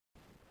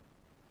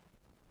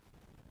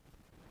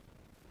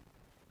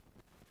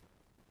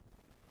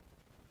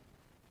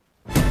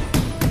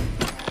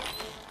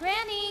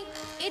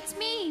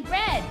me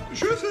red.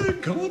 Sure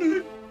thing, come on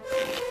in.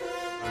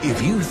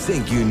 If you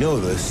think you know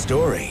the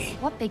story...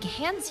 What big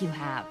hands you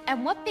have,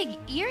 and what big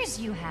ears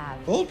you have.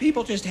 Old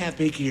people just have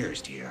big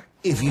ears, dear.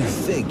 If you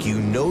think you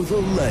know the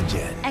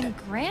legend... And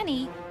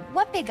Granny,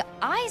 what big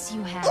eyes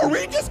you have. Are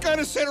we just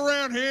gonna sit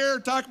around here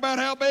and talk about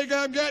how big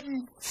I'm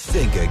getting?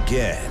 Think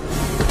again.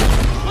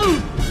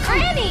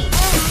 Granny!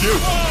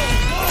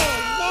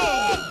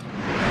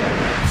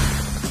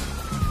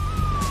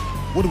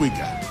 What do we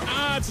got?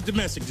 It's a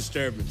domestic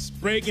disturbance.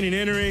 Breaking and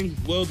entering,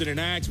 wielding an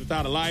axe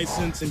without a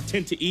license,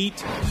 intent to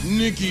eat.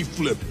 Nicky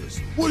Flippers,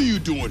 what are you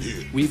doing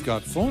here? We've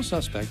got 4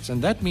 suspects,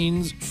 and that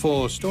means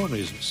 4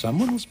 stories.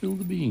 Someone will spill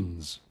the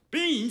beans.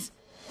 Beans?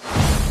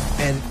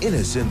 An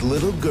innocent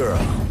little girl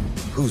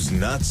who's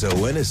not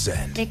so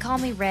innocent. They call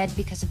me Red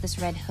because of this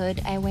red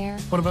hood I wear.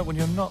 What about when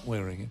you're not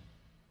wearing it?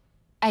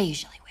 I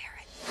usually wear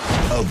it.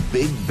 A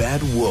big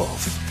bad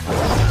wolf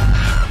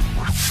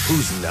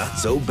who's not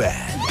so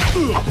bad.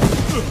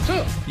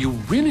 So, you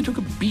really took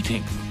a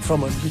beating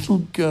from a little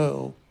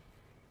girl.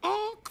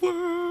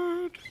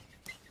 Awkward.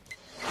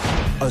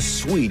 A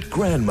sweet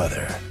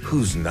grandmother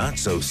who's not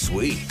so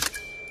sweet.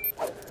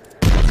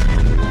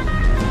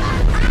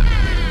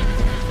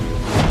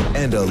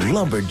 And a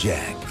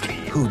lumberjack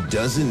who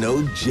doesn't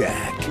know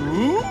jack.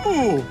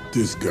 Ooh,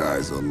 this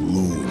guy's a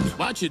loon.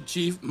 Watch it,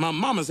 Chief. My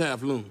mama's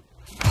half loon.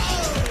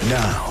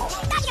 Now,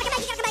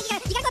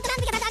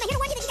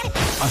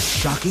 a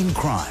shocking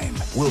crime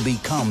will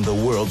become the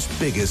world's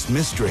biggest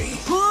mystery.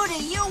 Who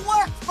do you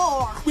work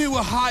for? We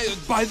were hired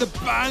by the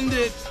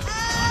bandit.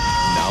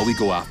 Now we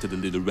go after the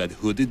little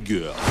red-hooded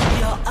girl.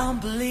 You're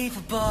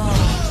unbelievable.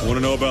 Want to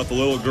know about the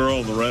little girl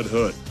in the red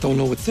hood? Don't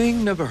know a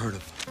thing, never heard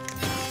of.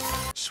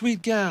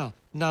 Sweet gal,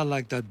 not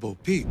like that Bo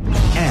Peep.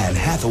 Anne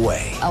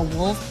Hathaway. A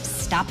wolf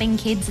stopping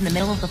kids in the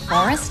middle of the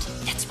forest?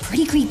 That's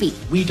pretty creepy.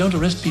 We don't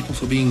arrest people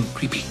for being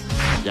creepy.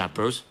 Yeah,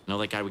 Bruce, know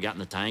that guy we got in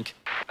the tank?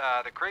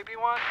 The creepy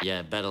one?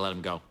 Yeah, better let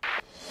him go.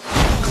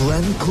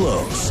 Glenn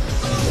Close.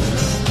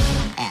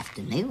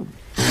 Afternoon.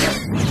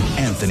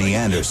 Anthony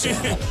Anderson.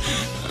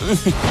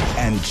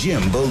 And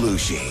Jim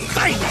Belushi.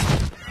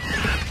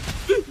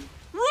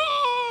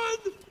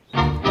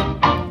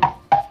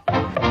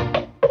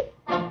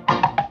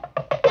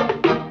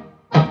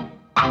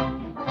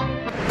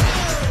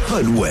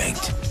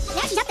 Hoodwinked.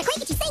 Now she's up the creek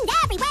and she sings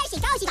everywhere she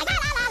goes. She's like, la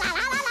la la la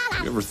la la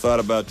la. You ever thought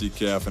about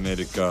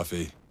decaffeinated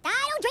coffee?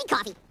 I don't drink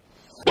coffee.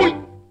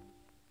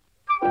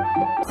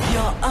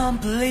 You're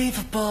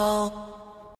unbelievable.